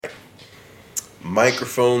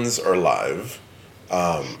Microphones are live.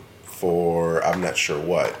 For I'm not sure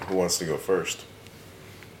what. Who wants to go first?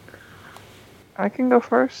 I can go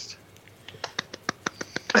first.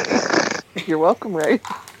 You're welcome, Ray.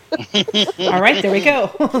 All right, there we go.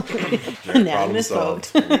 Now Problem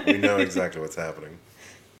solved. We know exactly what's happening.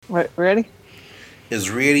 Right, ready? As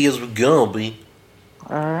ready as we're gonna be.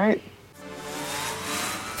 All right.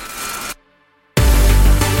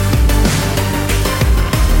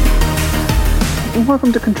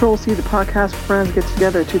 Welcome to Control C, the podcast where friends get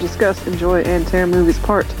together to discuss, enjoy, and tear movies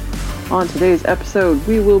apart. On today's episode,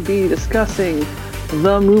 we will be discussing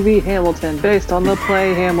the movie Hamilton, based on the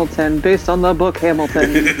play Hamilton, based on the book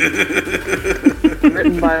Hamilton.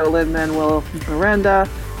 Written by Lin-Manuel Miranda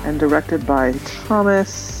and directed by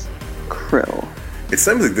Thomas Krill. It's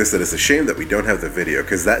times like this that it's a shame that we don't have the video,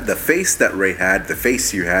 because the face that Ray had, the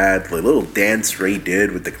face you had, the little dance Ray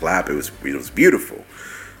did with the clap, it was beautiful.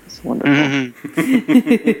 It's wonderful.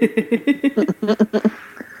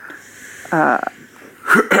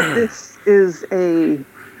 This is a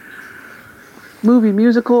movie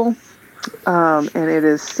musical, and it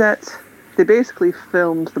is set. They basically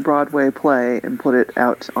filmed the Broadway play and put it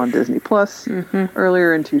out on Disney Plus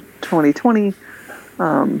earlier into 2020,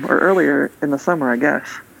 or earlier in the summer, I guess,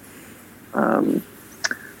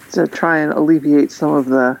 to try and alleviate some of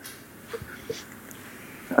the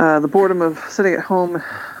boredom of sitting at home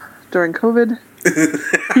during COVID.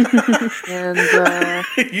 And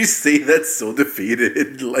You say that so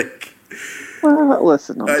defeated, like. well,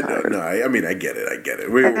 listen, I don't know. I mean, I get it.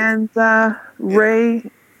 And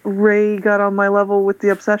Ray got on my level with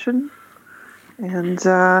the obsession, and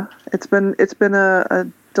it's been a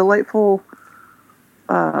delightful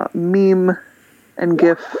meme and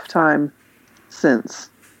GIF time since.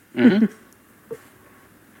 Mm-hmm.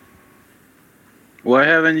 Why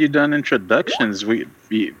haven't you done introductions?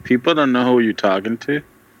 People don't know who you're talking to.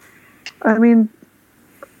 I mean,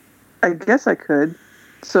 I guess I could.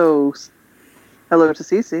 So, hello to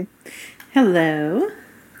Cece. Hello.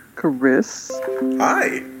 Chris.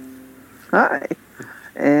 Hi. Hi.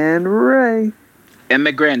 And Ray.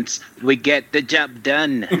 Immigrants, we get the job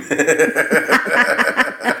done.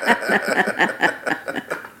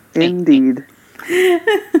 Indeed.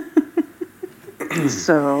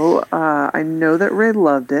 So, I know that Ray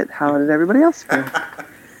loved it. How did everybody else feel?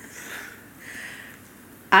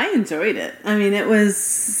 I enjoyed it. I mean, it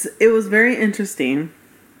was very interesting.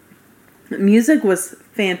 The music was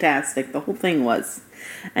fantastic. The whole thing was.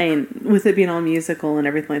 I mean, with it being all musical and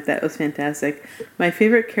everything like that, it was fantastic. My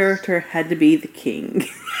favorite character had to be the king.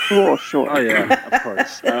 Oh, sure. Oh yeah, of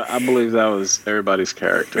course. I believe that was everybody's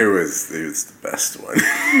character. It was the best one.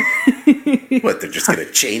 What, they're just going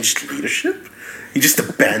to change leadership? You just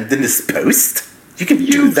abandon his post? You can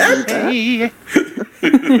do that?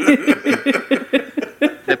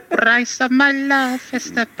 The price of my love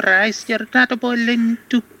is the price you're not willing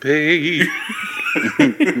to pay.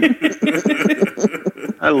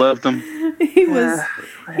 I loved him. He was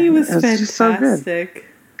fantastic. Just so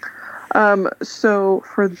good. So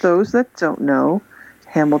for those that don't know,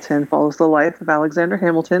 Hamilton follows the life of Alexander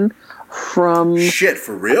Hamilton from... Shit,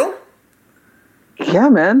 for real? Yeah,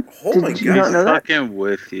 man. Oh Did my you God. not know that? Fucking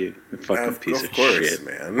with you, you fucking piece of course, shit.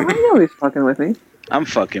 man. I know he's fucking with me. I'm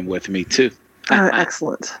fucking with me too.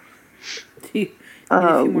 Excellent. Do you need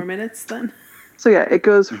a few more minutes then? So yeah, it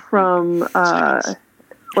goes from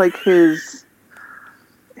like his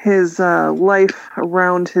life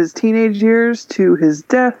around his teenage years to his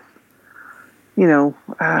death, in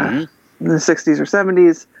the 60s or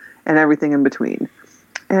 70s, and everything in between.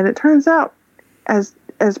 And it turns out, as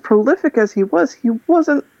prolific as he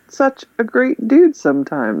wasn't such a great dude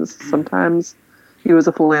sometimes. Sometimes he was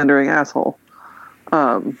a philandering asshole.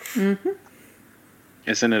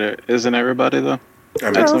 Isn't everybody though? I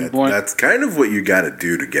mean, At some point. that's kind of what you got to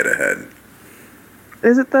do to get ahead.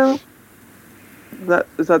 Is it though?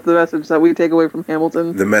 Is that the message that we take away from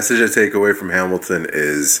Hamilton? The message I take away from Hamilton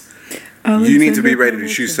is you need to be ready to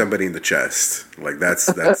shoot somebody in the chest. Like, that's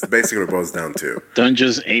basically what it boils down to. Don't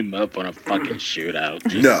just aim up on a fucking shootout.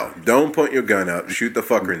 No, don't point your gun up. Shoot the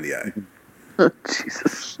fucker in the eye. Oh,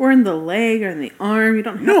 Jesus. Or in the leg or in the arm. You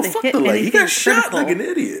don't have No, to fuck hit the leg. He anything got shot critical. like an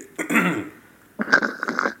idiot.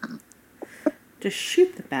 Just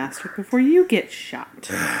shoot the bastard before you get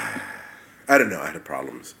shot. I don't know. I had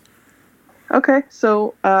problems. Okay,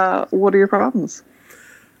 so what are your problems?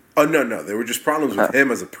 Oh, no. There were just problems with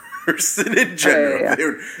him as a person in general. Yeah.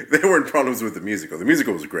 They weren't problems with the musical. The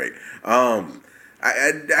musical was great. I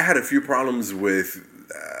had a few problems with,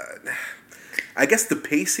 I guess, the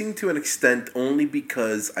pacing to an extent, only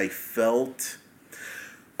because I felt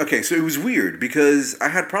Okay, so it was weird because I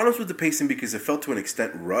had problems with the pacing because it felt to an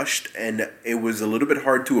extent rushed and it was a little bit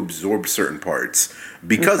hard to absorb certain parts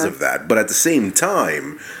because of that. But at the same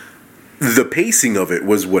time, the pacing of it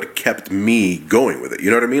was what kept me going with it. You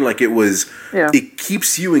know what I mean? Like it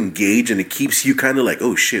keeps you engaged and it keeps you kind of like,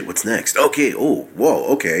 oh shit, what's next? Okay, oh, whoa,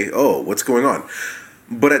 okay, oh, what's going on?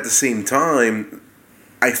 But at the same time,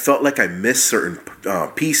 I felt like I missed certain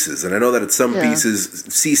pieces, and I know that at some pieces,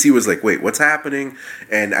 Cece was like, "Wait, what's happening?"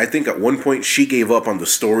 And I think at one point she gave up on the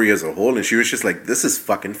story as a whole, and she was just like, "This is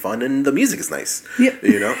fucking fun, and the music is nice." Yep.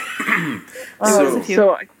 You know. I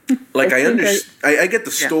get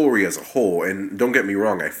the Yeah. story as a whole, and don't get me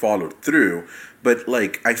wrong, I followed through, but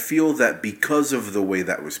like I feel that because of the way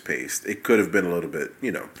that was paced, it could have been a little bit,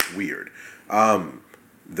 weird.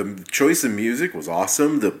 The choice of music was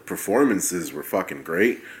awesome. The performances were fucking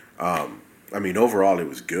great. I mean, overall, it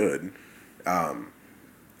was good.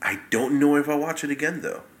 I don't know if I'll watch it again,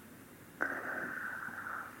 though.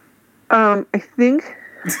 I think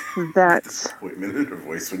that Disappointment in her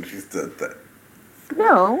voice when she said that.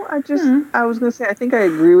 no, I was gonna say I think I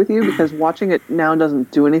agree with you because watching it now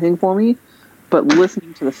doesn't do anything for me, but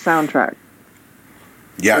listening to the soundtrack.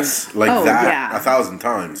 Yes, Oh, yeah. 1,000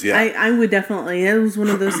 times. Yeah, I would definitely. It was one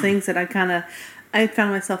of those things that I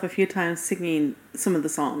found myself a few times singing some of the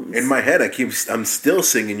songs. in my head, I'm still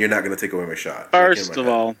singing. You're not gonna take away my shot. First of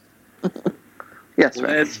all, Yes,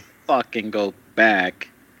 right. let's fucking go back.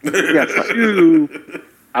 Yes, right. to-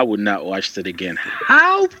 I would not watch it again.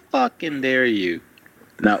 How fucking dare you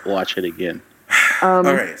not watch it again? All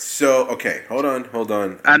right, so okay, hold on. No.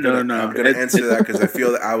 I'm gonna answer that because I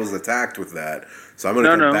feel that I was attacked with that. So I'm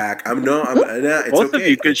gonna come back. It's Both okay. of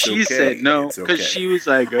you, because It's she okay. said no, It's because okay. she was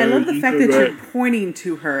like, I love the fact that you're you're pointing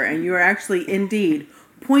to her and you are actually indeed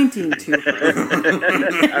pointing to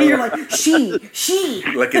her. You're like, she.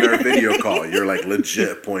 Like in our video call, you're like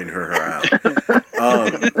legit pointing her out.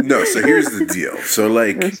 No, so here's the deal. So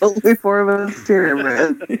like, There's only 4 of us here,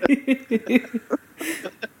 man.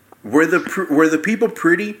 were the people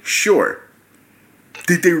pretty? Sure.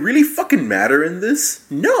 Did they really fucking matter in this?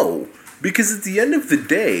 No, because at the end of the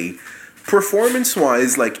day,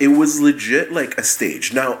 performance-wise, like it was legit like a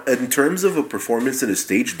stage. Now, in terms of a performance in a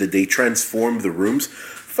stage, did they transform the rooms?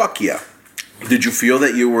 Fuck yeah. Did you feel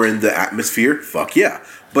that you were in the atmosphere? Fuck yeah.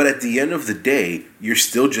 But at the end of the day, you're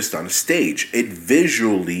still just on a stage. It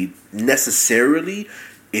visually, necessarily,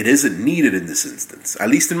 it isn't needed in this instance, at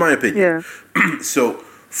least in my opinion. Yeah. So,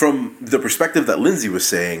 from the perspective that Lindsay was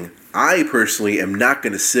saying, I personally am not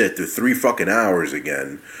going to sit through 3 fucking hours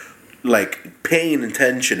again, like paying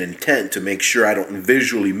attention, intent to make sure I don't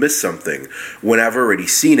visually miss something when I've already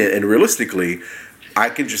seen it. And realistically, I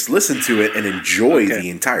can just listen to it and enjoy the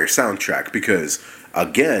entire soundtrack because,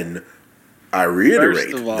 again, I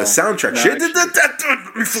reiterate, First of all, the soundtrack. no,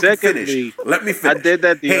 Shit, Secondly, let me finish. I did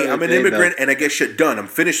that the Hey, other I'm an day, immigrant and I get shit done. I'm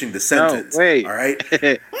finishing the sentence. No, wait. All right?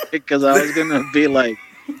 Because I was gonna be like,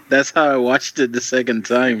 that's how I watched it the second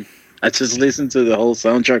time. I just listened to the whole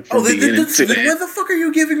soundtrack from beginning to Why end. the fuck are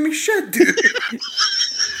you giving me shit, dude?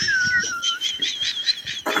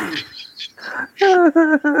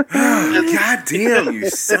 God damn, you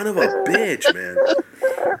son of a bitch, man.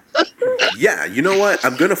 Yeah, you know what?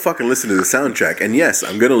 I'm gonna fucking listen to the soundtrack, and yes,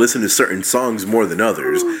 I'm gonna listen to certain songs more than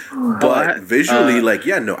others. But visually,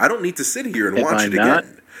 I don't need to sit here and Am watch I it not?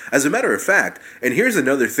 again. As a matter of fact, and here's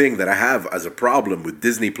another thing that I have as a problem with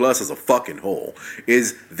Disney Plus as a fucking whole,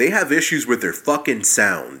 is they have issues with their fucking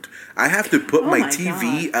sound. I have to put my my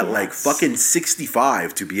TV God, at like yes. fucking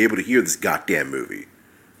 65 to be able to hear this goddamn movie.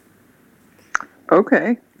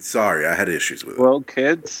 Okay. Sorry, I had issues with it. Well,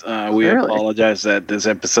 kids, we Really? apologize that this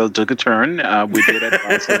episode took a turn. We did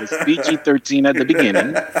advise it was PG-13 at the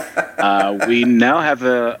beginning. We now have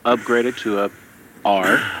upgraded to a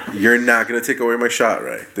R. You're not gonna take away my shot,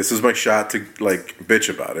 right? This is my shot to like bitch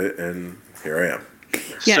about it, and here I am.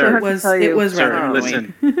 Yeah, Sir, it was tell you- rather Sir,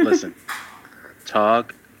 annoying. listen.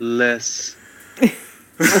 Talk less.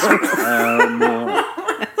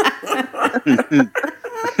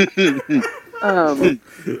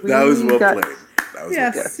 That was well played. That was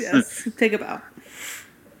well played. Yes. Take a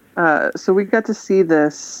bow. So we got to see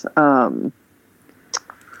this,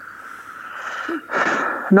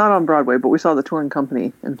 not on Broadway, but we saw the touring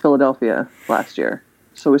company in Philadelphia last year.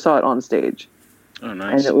 So we saw it on stage, Oh,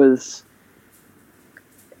 nice. and it was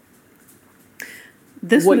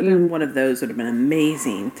This What would have you- been one of those would have been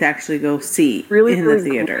amazing to actually go see Really, in really the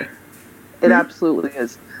theater. it absolutely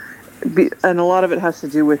is, and a lot of it has to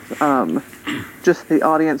do with just the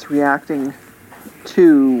audience reacting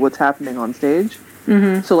to what's happening on stage.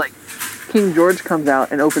 Mm-hmm. So like King George comes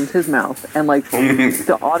out and opens his mouth, and like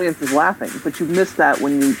the audience is laughing, but you miss that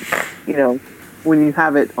when you know, when you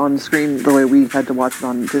have it on the screen the way we had to watch it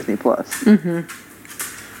on Disney Plus. Mm-hmm.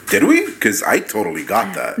 Did we? Because I totally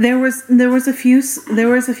got that. There was a few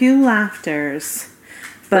laughters,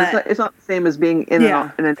 but It's not the same as being in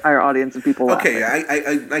Yeah. an entire audience of people laughing.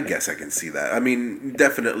 Okay, I guess I can see that. I mean,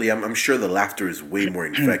 definitely, I'm sure the laughter is way more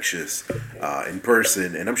infectious in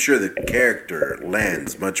person, and I'm sure the character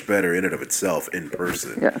lands much better in and of itself in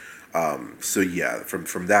person. Yeah. So yeah,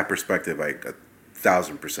 from that perspective, I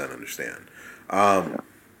 1,000% understand.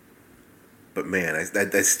 But man,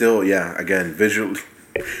 I still, yeah, again, visually,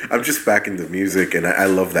 I'm just back into music, and I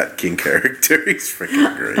love that King character. He's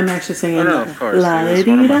freaking great. I'm actually singing Oh, no, of course. La It's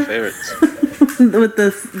one of my Di favorites. with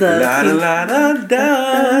the La la la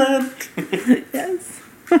da. yes.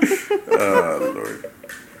 Oh Lord.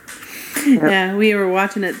 Yeah, we were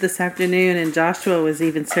watching it this afternoon, and Joshua was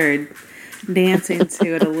even started dancing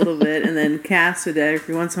to it a little bit, and then Cass would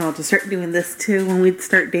every once in a while to start doing this too when we'd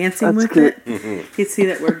start dancing That's with cute. it. He'd see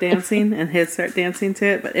that we're dancing, and he'd start dancing to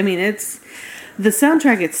it. But I mean, it's the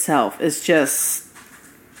soundtrack itself is just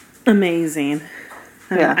amazing.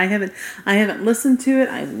 I mean, Yeah. I haven't listened to it.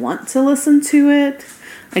 I want to listen to it,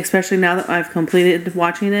 especially now that I've completed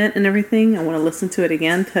watching it and everything. I want to listen to it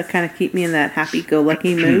again to kind of keep me in that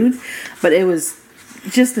happy-go-lucky mood. But it was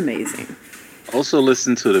just amazing. Also,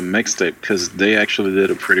 listen to the mixtape because they actually did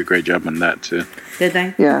a pretty great job on that too. Did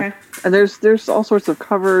they? Yeah. Okay. And there's all sorts of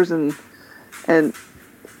covers, and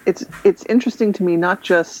it's interesting to me, not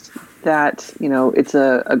just that, you know, it's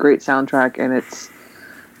a great soundtrack and it's,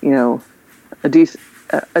 you know, a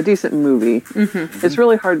decent movie. Mm-hmm. It's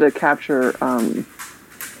really hard to capture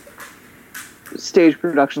stage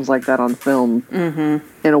productions like that on film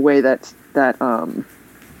in a way that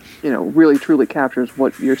you know, really truly captures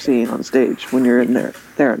what you're seeing on stage when you're in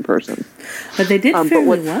there in person. But they did But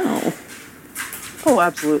fairly well. Oh,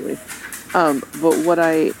 absolutely. But what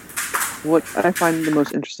I find the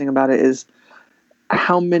most interesting about it is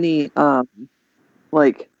how many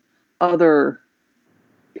like other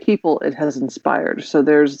people it has inspired. So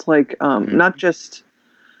there's like not just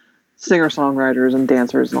singer-songwriters and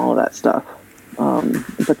dancers and all of that stuff,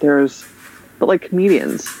 but like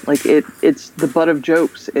comedians. Like it's the butt of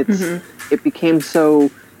jokes. It became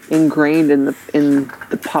so ingrained in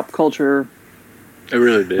the pop culture. It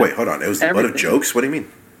really did. Wait, hold on. It was the butt of Everything. jokes? What do you mean?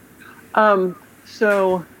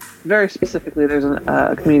 So very specifically, there's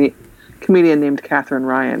a comedian named Catherine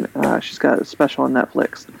Ryan. She's got a special on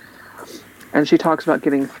Netflix, and she talks about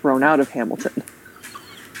getting thrown out of Hamilton.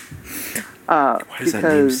 Why does that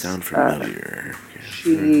name because, sound familiar?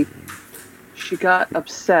 She got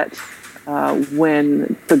upset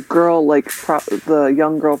when the girl, the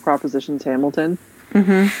young girl, propositions Hamilton,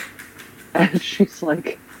 and she's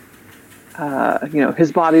like, you know,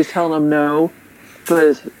 his body's telling him no,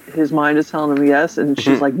 but his mind is telling him yes, and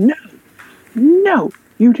she's like, no,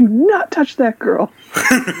 you do not touch that girl.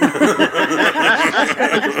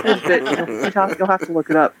 You'll have to look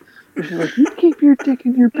it up. And she's like, you keep your dick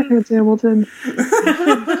in your pants, Hamilton.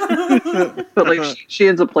 But like, she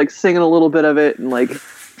ends up like singing a little bit of it, and like,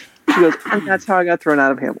 she goes, and that's how I got thrown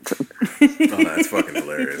out of Hamilton. Oh, that's fucking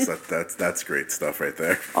hilarious. That's great stuff right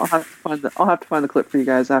there. I'll have to find the clip for you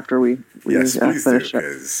guys after we Yes, please do, finish it.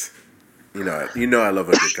 because you know I love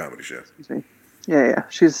a good comedy show. Excuse me. Yeah.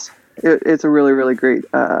 It's a really, really great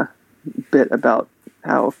bit about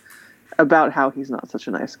how he's not such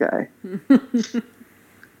a nice guy.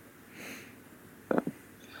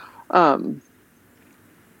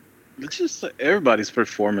 It's just everybody's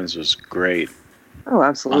performance was great Oh, on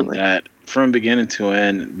absolutely. that from beginning to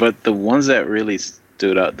end. But the ones that really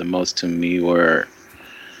stood out the most to me were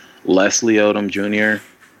Leslie Odom Jr.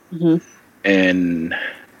 And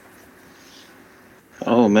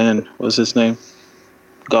oh man, what's his name?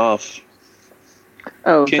 Goff.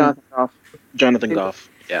 Oh, King- Jonathan Groff. Jonathan Goff.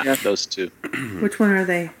 Yeah. Yeah, those two. Which one are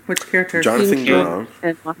they? Which characters? Jonathan King- Groff,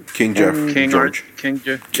 And King Jeff, King George. King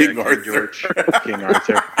Arthur. George. King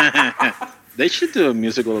Arthur. They should do a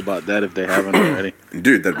musical about that if they haven't already.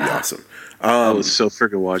 Dude, that'd be awesome. I would so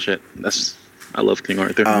freaking watch it. I love King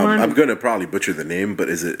Arthur. I'm gonna probably butcher the name, but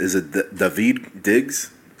is it David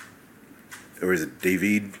Diggs, or is it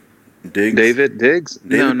David Diggs? David Diggs?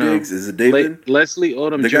 David no. Diggs? Is it David? Leslie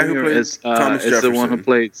Odom The guy who Jr. played is Thomas the one who Jefferson.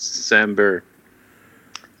 played Sam Burr.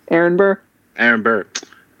 Aaron Burr. Aaron Burr.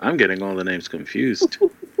 I'm getting all the names confused.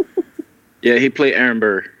 Yeah, he played Aaron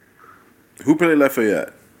Burr. Who played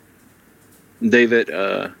Lafayette? David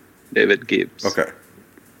Gibbs. Okay.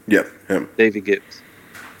 Yep, him. David Gibbs.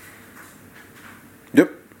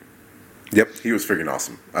 Yep. Yep, he was freaking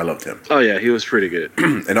awesome. I loved him. Oh yeah, he was pretty good.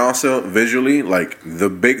 And also visually, like the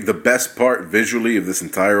best part visually of this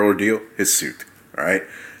entire ordeal, his suit. All right,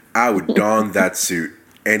 I would don that suit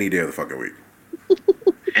any day of the fucking week.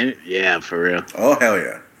 And, yeah, for real. Oh hell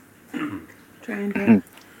yeah! Tranda.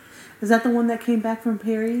 Is that the one that came back from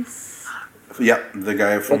Paris? Yep, the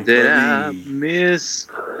guy from. Did I Kirby. miss?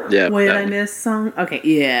 Yeah. What did that I one. miss song? Okay,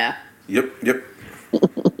 yeah. Yep.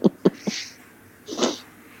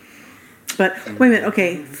 But wait a minute.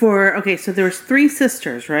 Okay, so there was 3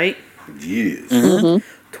 sisters, right? Yes.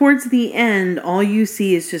 Towards the end, all you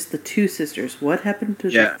see is just the 2 sisters. What happened to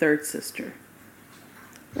Yeah. the 3rd sister?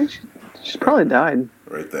 She's probably died.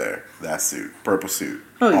 Right there, that suit, purple suit,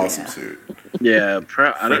 Oh, awesome yeah. suit, Yeah,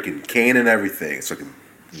 freaking cane and everything, so I can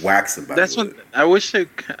wax him back. that's with what it.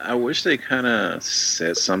 I wish they kind of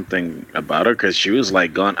said something about her because she was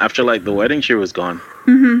like gone after like the wedding. She was gone.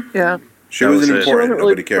 Yeah. She That was wasn't it. She important. wasn't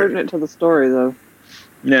really Nobody cared. pertinent to the story, though,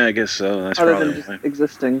 Yeah, I guess so. That's other probably than just why.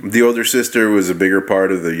 existing. The older sister was a bigger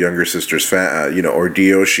part of the younger sister's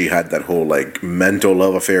ordeal. She had that whole like mental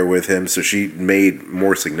love affair with him, so she made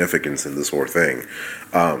more significance in this whole thing.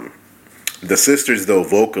 The sisters, though,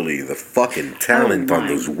 vocally, the fucking talent on my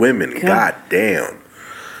those women, God. goddamn.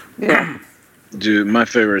 Yeah. Dude, my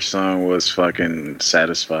favorite song was fucking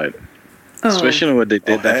 "Satisfied," Oh, especially when they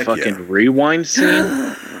did Oh, that heck fucking yeah. rewind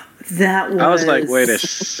scene. that was. I was like, wait a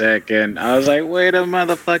second. I was like, wait a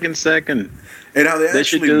motherfucking second. And how they They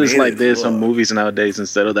should actually do this made like it this on look. movies nowadays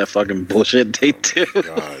instead of that fucking bullshit they do.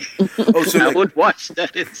 God. Oh, so I like, would watch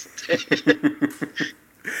that instead.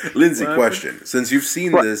 Lindsay, What question: since you've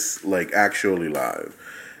seen What? this like actually live,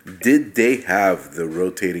 did they have the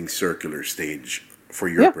rotating circular stage for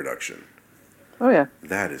your Yeah. production? Oh, yeah.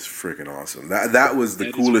 That is freaking awesome. That was the That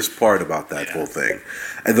is- coolest part about that whole thing,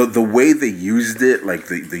 and the way they used it, like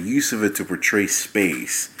the use of it to portray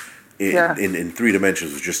space Yeah. in 3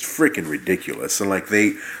 dimensions was just freaking ridiculous. And like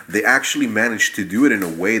they actually managed to do it in a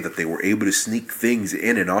way that they were able to sneak things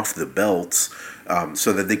in and off the belts,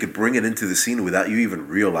 so that they could bring it into the scene without you even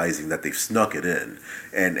realizing that they've snuck it in,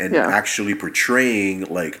 and Yeah. actually portraying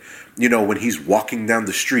like. You know, when he's walking down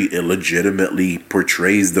the street, it legitimately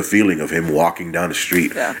portrays the feeling of him walking down the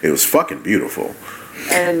street. Yeah. It was fucking beautiful.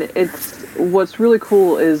 And what's really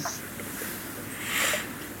cool is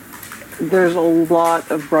there's a lot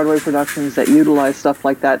of Broadway productions that utilize stuff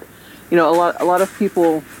like that. You know, a lot of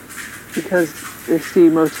people, because they see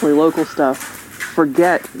mostly local stuff,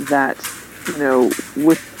 forget that, you know,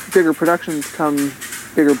 with bigger productions come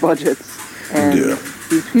bigger budgets, and Yeah.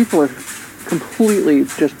 these people are completely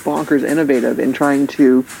just bonkers innovative in trying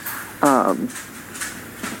to,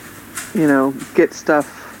 you know, get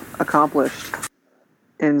stuff accomplished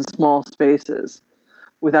in small spaces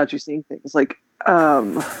without you seeing things. Like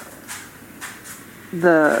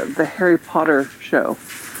the Harry Potter show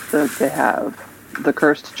that they have, the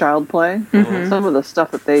Cursed Child play. Some of the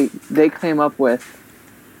stuff that they came up with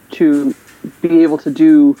to be able to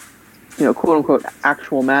do, you know, quote unquote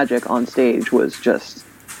actual magic on stage was just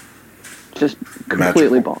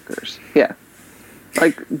completely Magical. bonkers. Yeah.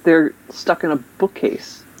 Like they're stuck in a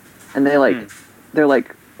bookcase and they're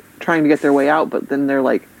like trying to get their way out, but then they're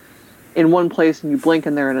like in one place and you blink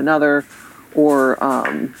and they're in another, or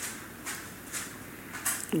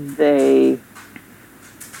they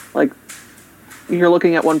like you're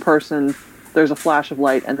looking at one person, there's a flash of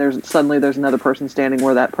light and there's another person standing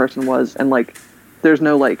where that person was, and like there's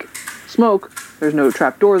no like smoke, there's no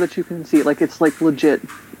trap door that you can see, like it's like legit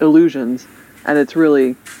illusions, and it's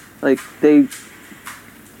really like the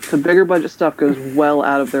bigger budget stuff goes well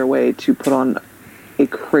out of their way to put on a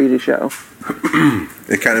crazy show.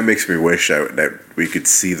 It kind of makes me wish that we could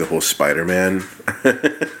see the whole Spider-Man.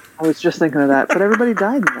 I was just thinking of that, but everybody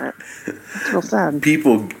died in that. That's real sad.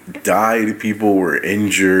 People died, people were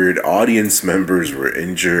injured, audience members were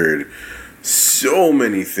injured. So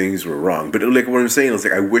many things were wrong. But like what I'm saying is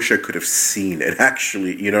like I wish I could have seen it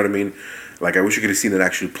actually, you know what I mean? Like I wish I could have seen it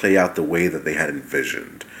actually play out the way that they had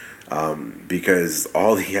envisioned. Because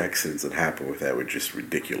all the accidents that happened with that were just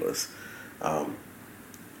ridiculous.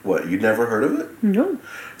 What, you never heard of it? No.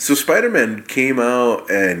 So Spider-Man came out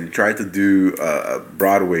and tried to do a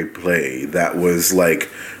Broadway play that was like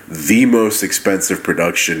the most expensive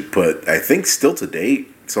production put, I think, still to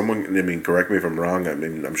date. Someone, I mean, correct me if I'm wrong. I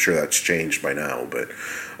mean, I'm sure that's changed by now, but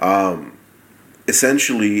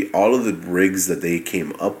essentially all of the rigs that they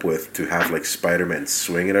came up with to have like Spider-Man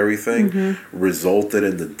swing and everything resulted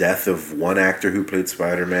in the death of one actor who played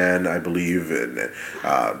Spider-Man, I believe, and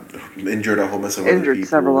injured a whole mess of other Injured people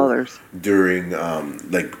several others. during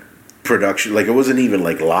like production. Like, it wasn't even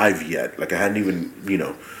like live yet. Like, I hadn't even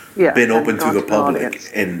been open to the public,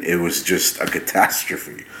 and it was just a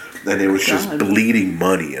catastrophe. And it was just bleeding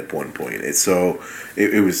money at one point.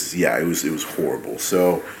 It was horrible.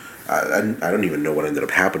 So I don't even know what ended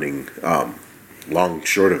up happening. Long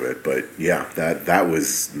short of it, but yeah, that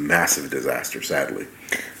was massive disaster. Sadly,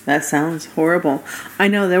 that sounds horrible. I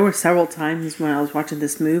know there were several times when I was watching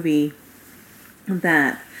this movie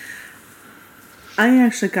that I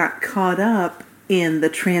actually got caught up in the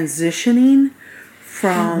transitioning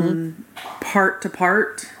from part to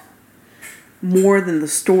part more than the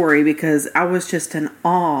story, because I was just in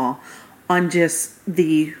awe on just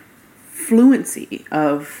the fluency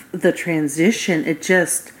of the transition.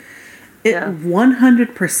 It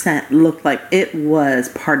 100% looked like it was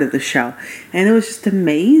part of the show, and it was just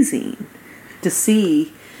amazing to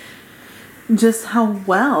see just how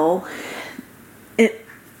well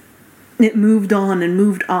it moved on and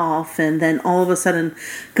moved off. And then all of a sudden,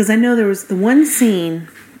 because I know there was the one scene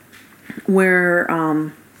where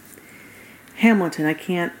Hamilton, I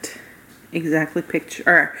can't exactly picture,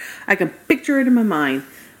 or I can picture it in my mind,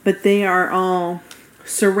 but they are all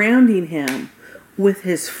surrounding him with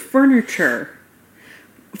his furniture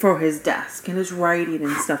for his desk and his writing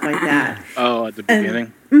and stuff like that. Oh, at the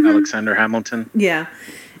beginning? Alexander Hamilton? Yeah.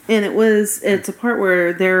 And it's a part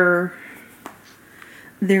where they're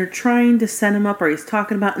trying to set him up, or he's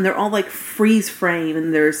talking about, and they're all like freeze frame,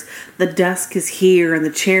 and there's the desk is here and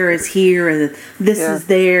the chair is here and this is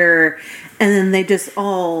there, and then they just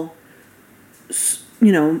all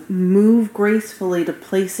move gracefully to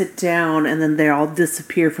place it down, and then they all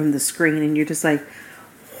disappear from the screen, and you're just like,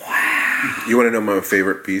 wow. You want to know my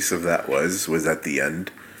favorite piece of that was at the end,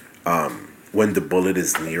 when the bullet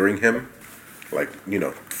is nearing him, like,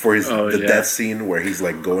 for his death scene where he's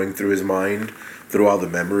like going through his mind through all the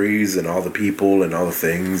memories and all the people and all the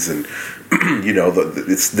things, and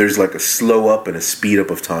there's like a slow up and a speed up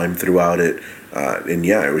of time throughout it, and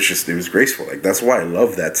it was graceful. Like, that's why I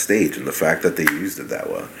love that stage and the fact that they used it that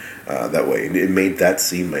way. And it made that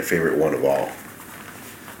scene my favorite one of all.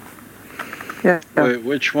 Yeah. Wait,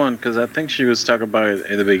 which one? Because I think she was talking about it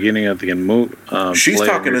in the beginning of the movie. She's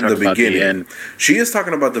talking in the beginning. She is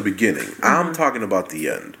talking about the beginning. Mm-hmm. I'm talking about the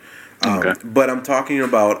end. Okay. But I'm talking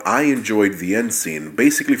about, I enjoyed the end scene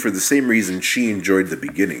basically for the same reason she enjoyed the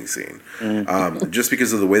beginning scene. Just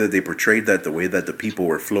because of the way that they portrayed that, the way that the people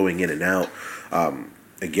were flowing in and out.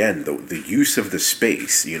 Again, the use of the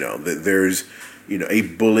space, there's, a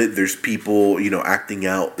bullet, there's people, acting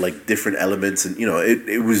out like different elements, and,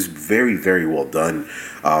 it was very, very well done.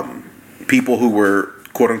 People who were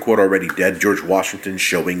quote unquote already dead, George Washington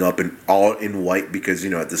showing up all in white because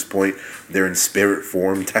at this point they're in spirit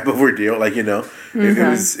form type of ordeal, like it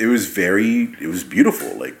was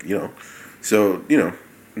beautiful, like so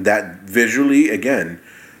that visually, again,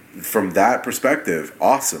 from that perspective,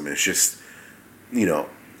 awesome. It's just I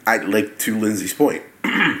like, to Lindsay's point,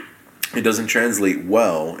 it doesn't translate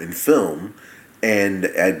well in film. And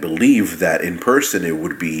I believe that in person it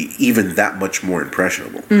would be even that much more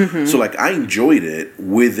impressionable. Mm-hmm. So, like, I enjoyed it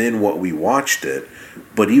within what we watched it,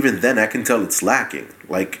 but even then I can tell it's lacking.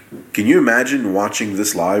 Like, can you imagine watching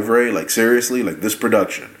this live, Ray? Like, seriously, like this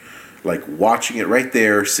production. Like, watching it right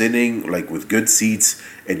there, sitting, like, with good seats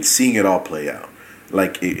and seeing it all play out.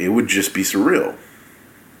 Like, it would just be surreal.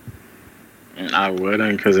 I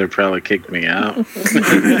wouldn't, because they'd probably kick me out.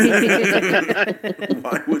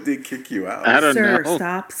 Why would they kick you out? I don't Sir, know.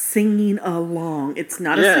 stop singing along. It's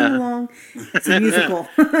not a sing-along. It's a musical.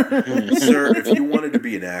 Sir, if you wanted to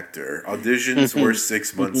be an actor, auditions were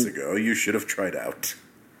 6 months ago. You should have tried out.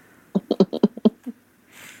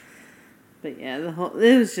 But yeah,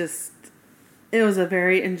 it was a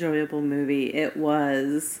very enjoyable movie. It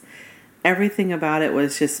was, everything about it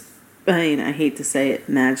was just, I hate to say it,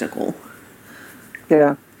 magical.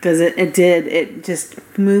 Yeah. Because it just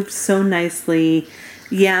moved so nicely.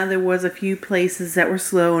 Yeah, there was a few places that were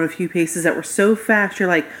slow and a few places that were so fast. You're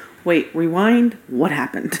like, wait, rewind? What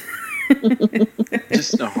happened?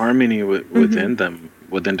 Just the harmony within them,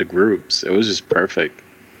 within the groups. It was just perfect.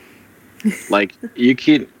 Like, you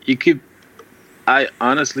keep. I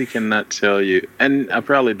honestly cannot tell you, and I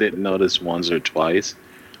probably didn't notice once or twice,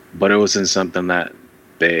 but it wasn't something that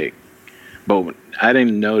big. But I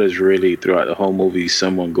didn't notice really throughout the whole movie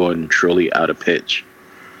someone going truly out of pitch.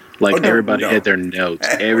 Like, everybody hit their notes.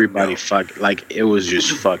 Everybody it was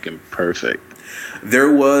just fucking perfect.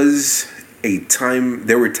 There was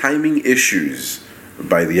there were timing issues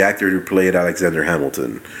by the actor who played Alexander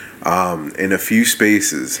Hamilton in a few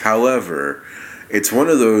spaces. However, it's one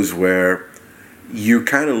of those where you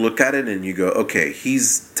kind of look at it and you go, okay,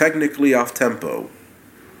 he's technically off tempo,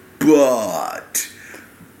 but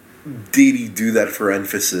did he do that for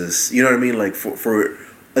emphasis? You know what I mean? Like for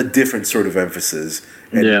a different sort of emphasis,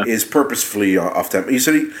 and is purposefully off tempo.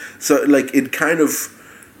 So like it kind of,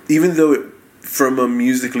 even though it, from a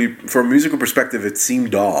musical perspective, it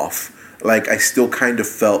seemed off. Like I still kind of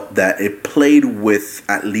felt that it played with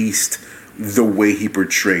at least the way he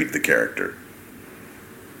portrayed the character.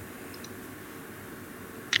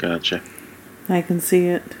 Gotcha. I can see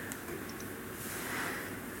it.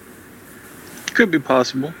 Could be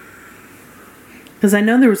possible. Because I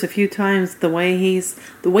know there was a few times the way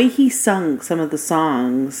he sung some of the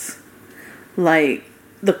songs, like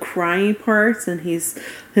the crying parts, and his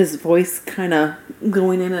voice kind of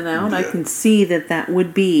going in and out. Yeah. I can see that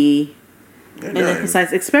would be an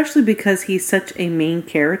emphasize, especially because he's such a main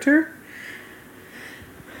character.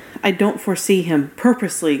 I don't foresee him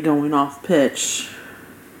purposely going off pitch.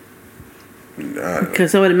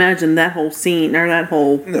 Because I would imagine that whole scene or that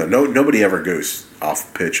whole nobody ever goes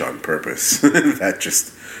off pitch on purpose. that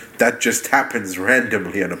just happens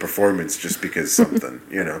randomly in a performance just because something,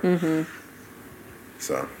 you know. Mm-hmm.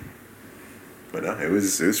 So, but no, it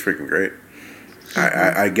was freaking great.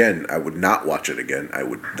 Mm-hmm. I would not watch it again. I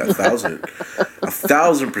would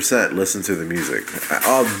 1,000% listen to the music.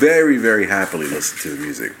 I'll very, very happily listen to the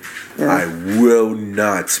music. Yeah. I will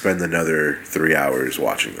not spend another 3 hours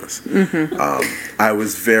watching this. Mm-hmm. I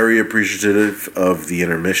was very appreciative of the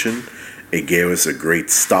intermission. It gave us a great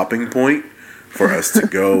stopping point for us to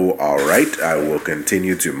go, all right, I will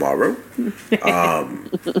continue tomorrow.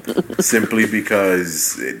 Simply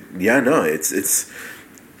because, it's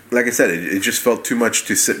like I said, it just felt too much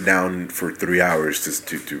to sit down for 3 hours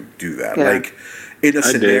to do that. Yeah. Like, in a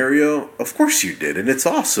scenario, of course you did, and it's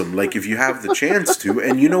awesome. Like, if you have the chance to,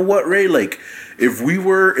 and you know what, Ray? Like, if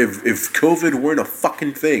COVID weren't a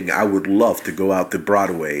fucking thing, I would love to go out to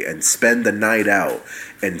Broadway and spend the night out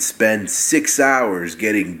and spend 6 hours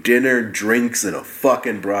getting dinner, drinks, and a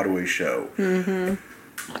fucking Broadway show. Mm-hmm.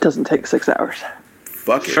 It doesn't take 6 hours.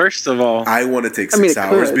 Fuck it. First of all, I want to take 6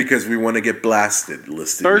 hours because we want to get blasted.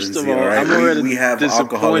 First of all, right? we have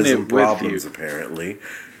alcoholism problems apparently,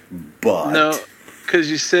 but no, because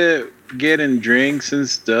you said getting drinks and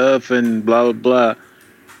stuff and blah blah blah,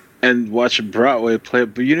 and watch a Broadway play,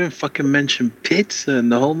 but you didn't fucking mention pizza in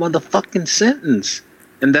the whole motherfucking sentence,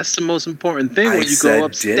 and that's the most important thing when you go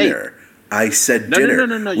upstate. Dinner. I said dinner.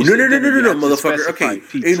 No, motherfucker. Okay,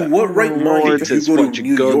 pizza. In what right mind did you go to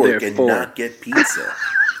New York and not get pizza?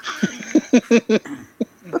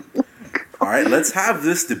 All right, let's have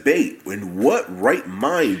this debate. In what right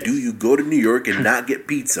mind do you go to New York and not get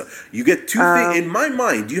pizza? You get two things. In my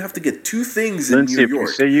mind, you have to get two things in New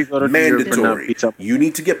York. Say you go to mandatory. New York you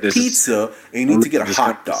need to get pizza and you need to get a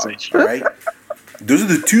hot dog. All right? Those are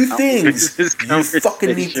the two things you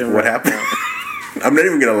fucking need to. What happened? I'm not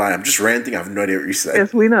even gonna lie. I'm just ranting. I have no idea what you said.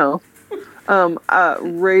 Yes, we know.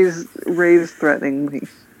 Ray's threatening me.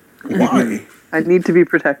 Why? I need to be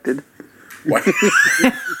protected. Why?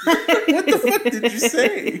 What the fuck did you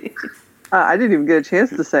say? I didn't even get a chance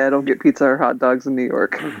to say I don't get pizza or hot dogs in New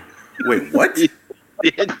York. Wait, what?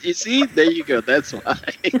 You see? There you go. That's why.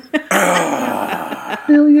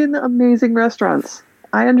 Million amazing restaurants.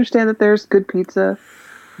 I understand that there's good pizza.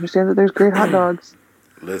 I understand that there's great hot dogs.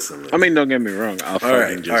 Listen. I mean, don't get me wrong. All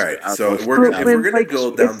right. So if we're gonna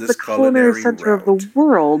go down this culinary center route of the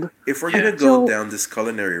world. If we're gonna go down this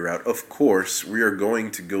culinary route, of course we are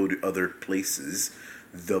going to go to other places.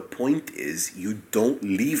 The point is, you don't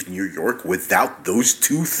leave New York without those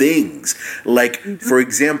two things. Like, for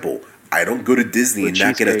example, I don't go to Disney and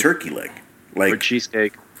not get a turkey leg. Or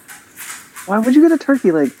cheesecake. Why would you get a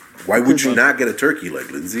turkey leg? Why would you not get a turkey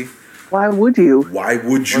leg, Lindsay? Why would you? Why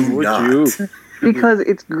would you not? Because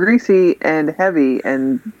it's greasy and heavy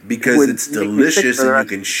and... Because it's delicious and you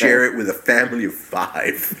can share it with a family of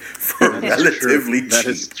 5 for relatively cheap. That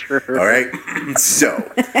is true. All right?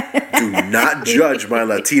 So, do not judge my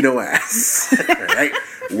Latino ass. All right?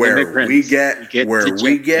 Where we get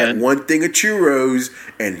one thing of churros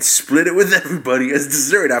and split it with everybody as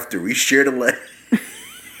dessert after we share the leg.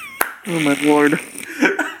 Oh my Lord.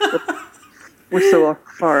 We're so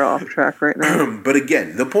far off track right now. But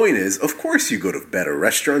again, the point is, of course you go to better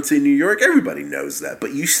restaurants in New York. Everybody knows that.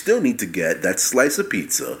 But you still need to get that slice of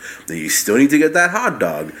pizza. And you still need to get that hot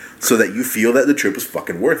dog so that you feel that the trip was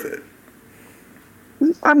fucking worth it.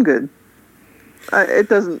 I'm good. It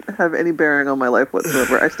doesn't have any bearing on my life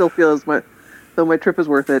whatsoever. I still feel though my trip is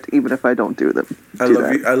worth it, even if I don't do them. I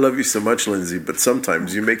love you so much, Lindsay, but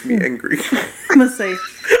sometimes you make me angry. I'm gonna say,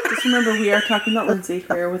 just remember we are talking about Lindsay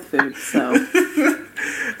here with food, so.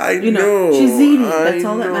 I You know. know, she's eating. I That's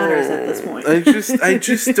all that matters at know. this point. I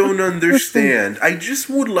just don't understand. I just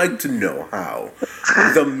would like to know how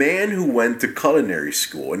the man who went to culinary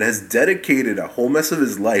school and has dedicated a whole mess of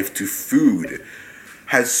his life to food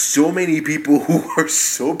has so many people who are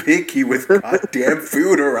so picky with goddamn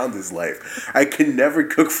food around his life. I can never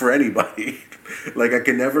cook for anybody. Like, I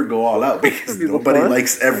can never go all out because nobody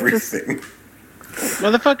likes everything.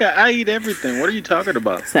 Motherfucker, I eat everything. What are you talking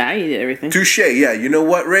about? So I eat everything. Touche. Yeah, you know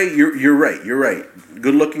what, Ray? You're right. You're right.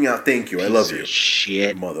 Good looking out. Thank you. I love you.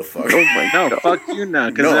 Shit. Motherfucker. Oh my No, god. fuck you now.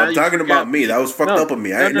 No, I'm talking about me. That was fucked up of me.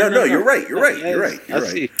 No, you're right. You're right. You're right. You're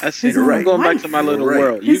right. I see. You're right. I'm going back to my little You're right.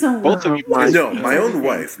 world. His You, own both of world. you guys. No, my own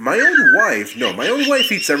wife. My own wife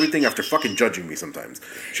eats everything after fucking judging me sometimes.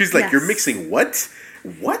 She's like, Yes. "You're mixing what?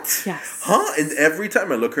 What? Yes. Huh?" And every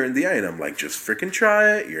time I look her in the eye and I'm like, "Just freaking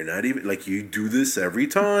try it. You're not even like you do this every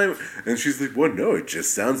time." And she's like, "Well, no, it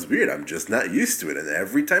just sounds weird. I'm just not used to it." And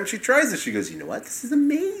every time she tries it, she goes, "You know what? This is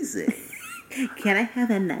amazing." Can I have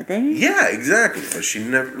another? Yeah, exactly. But she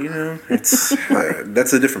never, you know, it's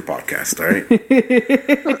that's a different podcast, all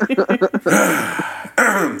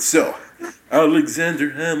right? So, Alexander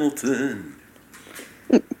Hamilton.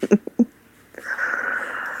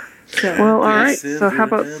 So, Well, all right. So Alexander how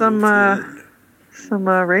about Hamilton. some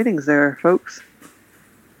ratings there, folks?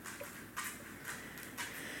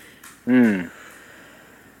 Mm.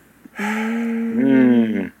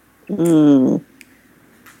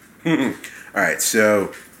 All right,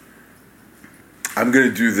 so I'm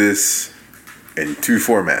gonna do this in two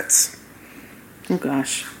formats. oh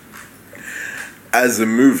gosh. As a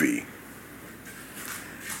movie,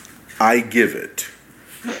 I give it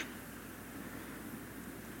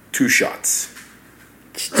 2 shots.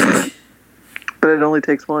 But it only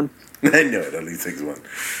takes one. I know it only takes one.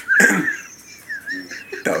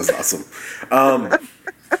 That was awesome.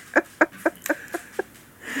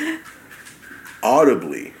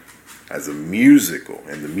 Audibly, as a musical,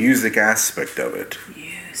 and the music aspect of it,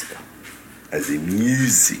 as a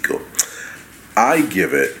musical, I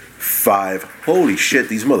give it 5. Holy shit,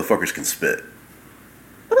 these motherfuckers can spit.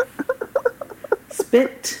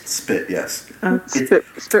 Spit. Spit, yes.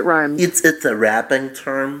 Spit rhymes. It's a rapping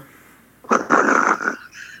term.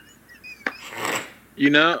 You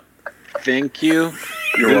know, thank you.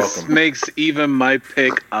 You're This welcome. makes even my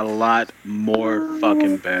pick a lot more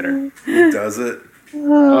fucking better. Does it?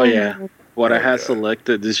 Oh yeah. What I Oh, had God.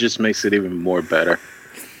 selected, this just makes it even more better.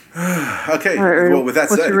 Okay, All right, well, with that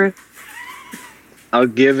what's said, your rating? I'll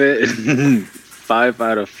give it 5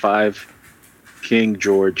 out of 5 King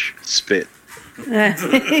George spit.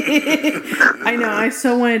 I know. I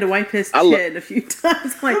so wanted to wipe his I lo- chin a few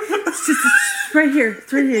times. I'm like, it's right here.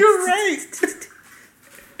 It's right here. You're right.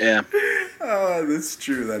 Yeah. Oh, that's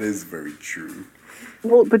true. That is very true.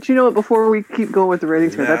 Well, but you know what? Before we keep going with the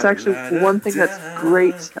ratings here, that's actually one thing that's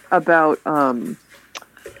great about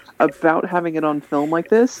having it on film like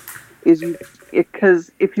this is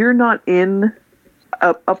because if you're not in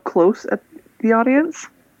up close at the audience,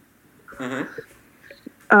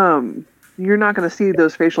 you're not going to see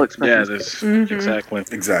those facial Yeah, expressions. that's exactly.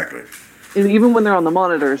 Exactly. And even when they're on the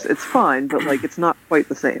monitors, it's fine, but like it's not quite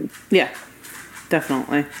the same. Yeah,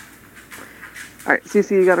 definitely. All right, Cece,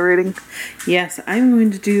 you got a rating? Yes, I'm going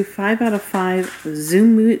to do 5 out of 5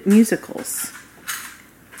 Zoom musicals.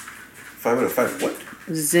 5 out of 5. What?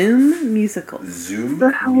 Zoom musicals. Zoom? What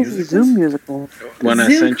the hell is a musicals? Zoom musical? When I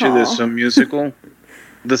Zoom sent you the call. Zoom musical,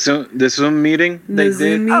 the Zoom meeting they The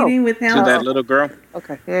Zoom did meeting with to Hamilton. that little girl.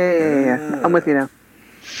 Okay, yeah. I'm with you now.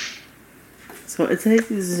 So it's a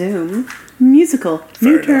Zoom musical.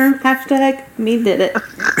 New Fair term. Hashtag me did it.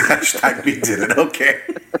 Hashtag me did it. Okay.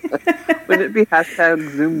 Would it be hashtag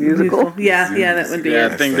Zoom musical? Yeah, yeah, that would be Yeah,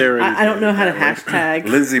 it. I think they're. I don't know how to hashtag.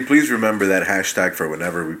 Lindsay, please remember that hashtag for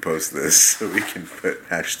whenever we post this so we can put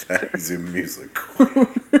hashtag Zoom musical.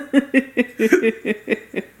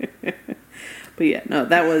 But yeah, no,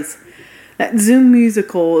 that Zoom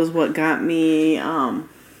musical is what got me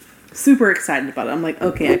super excited about it. I'm like,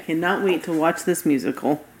 okay, I cannot wait to watch this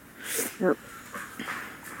musical. Yep.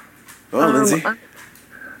 Oh, Lindsay. I'm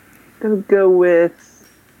gonna go with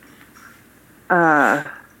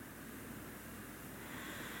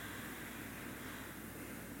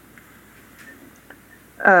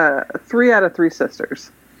 3 out of 3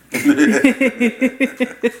 sisters. I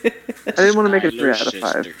didn't want to make it 3 out of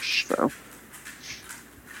 5. So,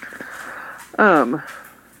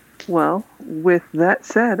 well, with that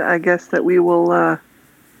said, I guess that we will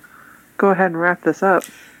go ahead and wrap this up.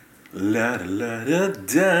 La da la da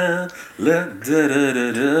da la da da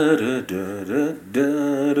da da da da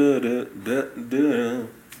da da da.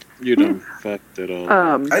 You done fucked it all.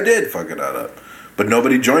 up. I did fuck it all up, But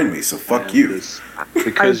nobody joined me, so fuck And you. this-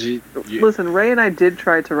 because you Listen, Ray and I did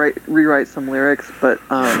try to rewrite some lyrics, but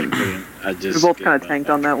I we just both gave kind of up. tanked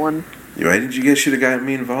on that one. Why did you guys should have gotten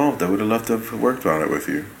me involved? I would have loved to have worked on it with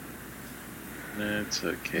you. It's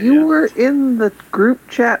okay. You were in the group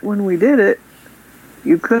chat when we did it.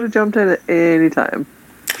 You could have jumped in at any time.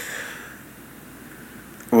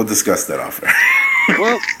 We'll discuss that off air.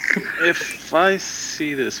 Well, if I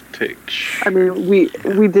see this picture, I mean, we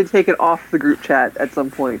did take it off the group chat at some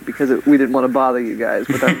point because we didn't want to bother you guys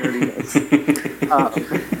with our nerdiness.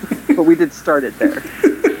 But we did start it there.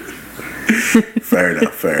 Fair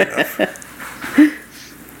enough. Fair enough.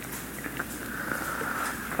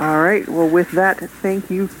 All right. Well, with that, thank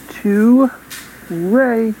you to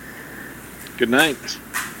Ray. good night.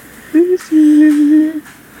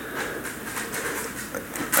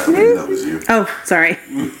 I believe that was you. Oh, sorry.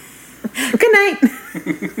 Good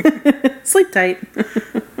night. Sleep tight.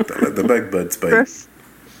 Don't let the bug buds bite. Chris.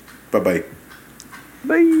 Bye-bye.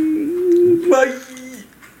 Bye. Bye.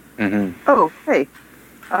 Oh, hey.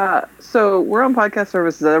 So we're on podcast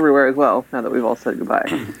services everywhere as well. Now that we've all said goodbye.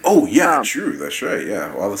 Oh, yeah, Um, true. That's right.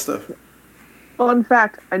 Yeah, all the stuff. Fun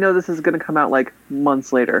fact: I know this is going to come out like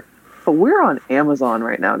months later, but we're on Amazon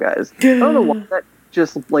right now, guys. I don't know why that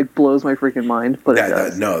just like blows my freaking mind, but it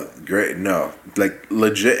does. No, great, no, like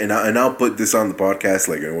legit, and I'll put this on the podcast,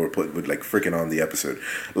 like, and we'll put like freaking on the episode.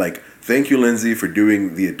 Like, thank you, Lindsay, for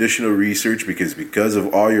doing the additional research because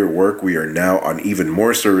of all your work, we are now on even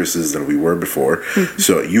more services than we were before.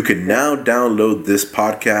 So you can now download this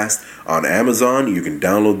podcast on Amazon. You can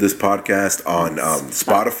download this podcast on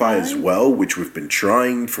Spotify as well, which we've been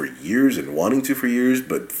trying for years and wanting to for years,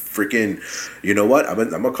 but freaking, you know what? I'm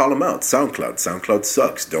gonna call them out. SoundCloud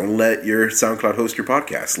sucks. Don't let your SoundCloud host your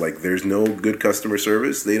podcast. Like, there's no good customer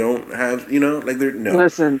service. They don't have, like, they're no.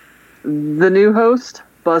 Listen, the new host,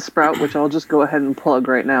 Buzzsprout, which I'll just go ahead and plug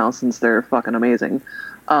right now since they're fucking amazing.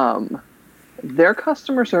 Their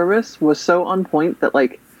customer service was so on point that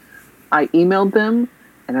like I emailed them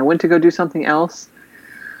and I went to go do something else.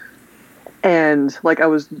 And like I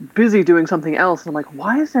was busy doing something else, and I'm like,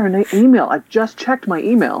 why is there an email? I just checked my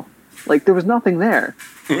email. Like there was nothing there.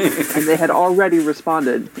 And they had already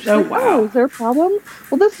responded. She's Oh, like, wow. is there a problem?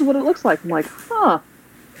 Well, this is what it looks like. I'm like, huh.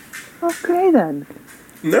 Okay then.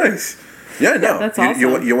 Nice. Yeah, no. that's You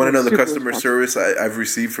awesome. want to know the Super customer responsive. service I've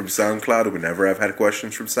received from SoundCloud whenever I've had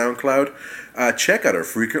questions from SoundCloud? Check out our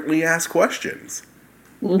frequently asked questions.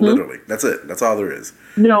 Mm-hmm. Literally. That's it. That's all there is.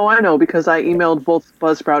 No, I know because I emailed both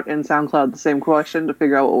Buzzsprout and SoundCloud the same question to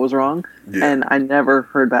figure out what was wrong, Yeah. and I never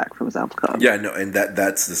heard back from SoundCloud. Yeah, no, and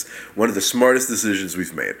that's one of the smartest decisions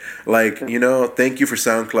we've made. Like, thank you for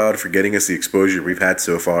SoundCloud for getting us the exposure we've had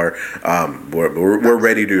so far. We're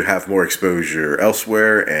ready to have more exposure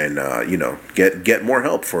elsewhere, and get more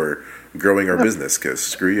help for growing our business. Because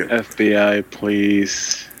screw you. FBI,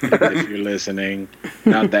 please, if you're listening,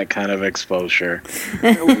 not that kind of exposure. We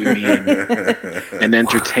mean an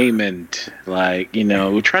entertainment, like,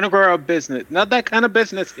 we're trying to grow our business. Not that kind of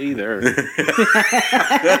business either.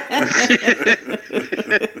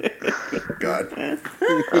 God.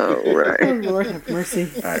 Oh, right. Lord have mercy.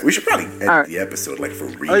 All right, we should probably end All right. the episode like for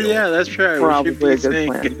real. Oh yeah, that's right. Probably We should a be good saying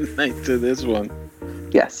plan. good night to this one.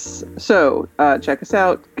 Yes. So, check us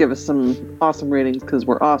out. Give us some awesome ratings because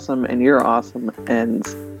we're awesome and you're awesome. And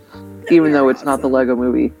even though it's not the Lego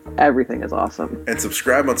movie, everything is awesome. And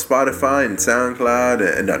subscribe on Spotify and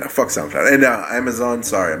SoundCloud. And no, fuck SoundCloud. And Amazon.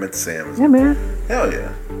 Sorry, I meant to say Amazon. Yeah, man. Hell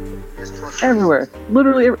yeah. Everywhere.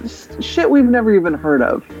 Literally, shit we've never even heard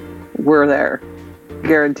of. We're there.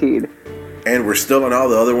 Guaranteed. And we're still on all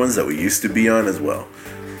the other ones that we used to be on as well.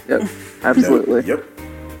 Yep. Absolutely. Yep.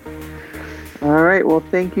 All right. Well,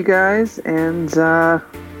 thank you guys. And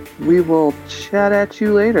we will chat at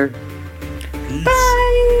you later.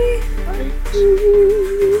 Bye.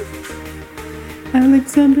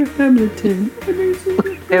 Alexander Hamilton.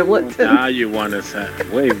 And what? Now you want to say,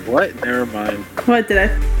 wait, what? Never mind. What did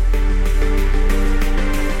I?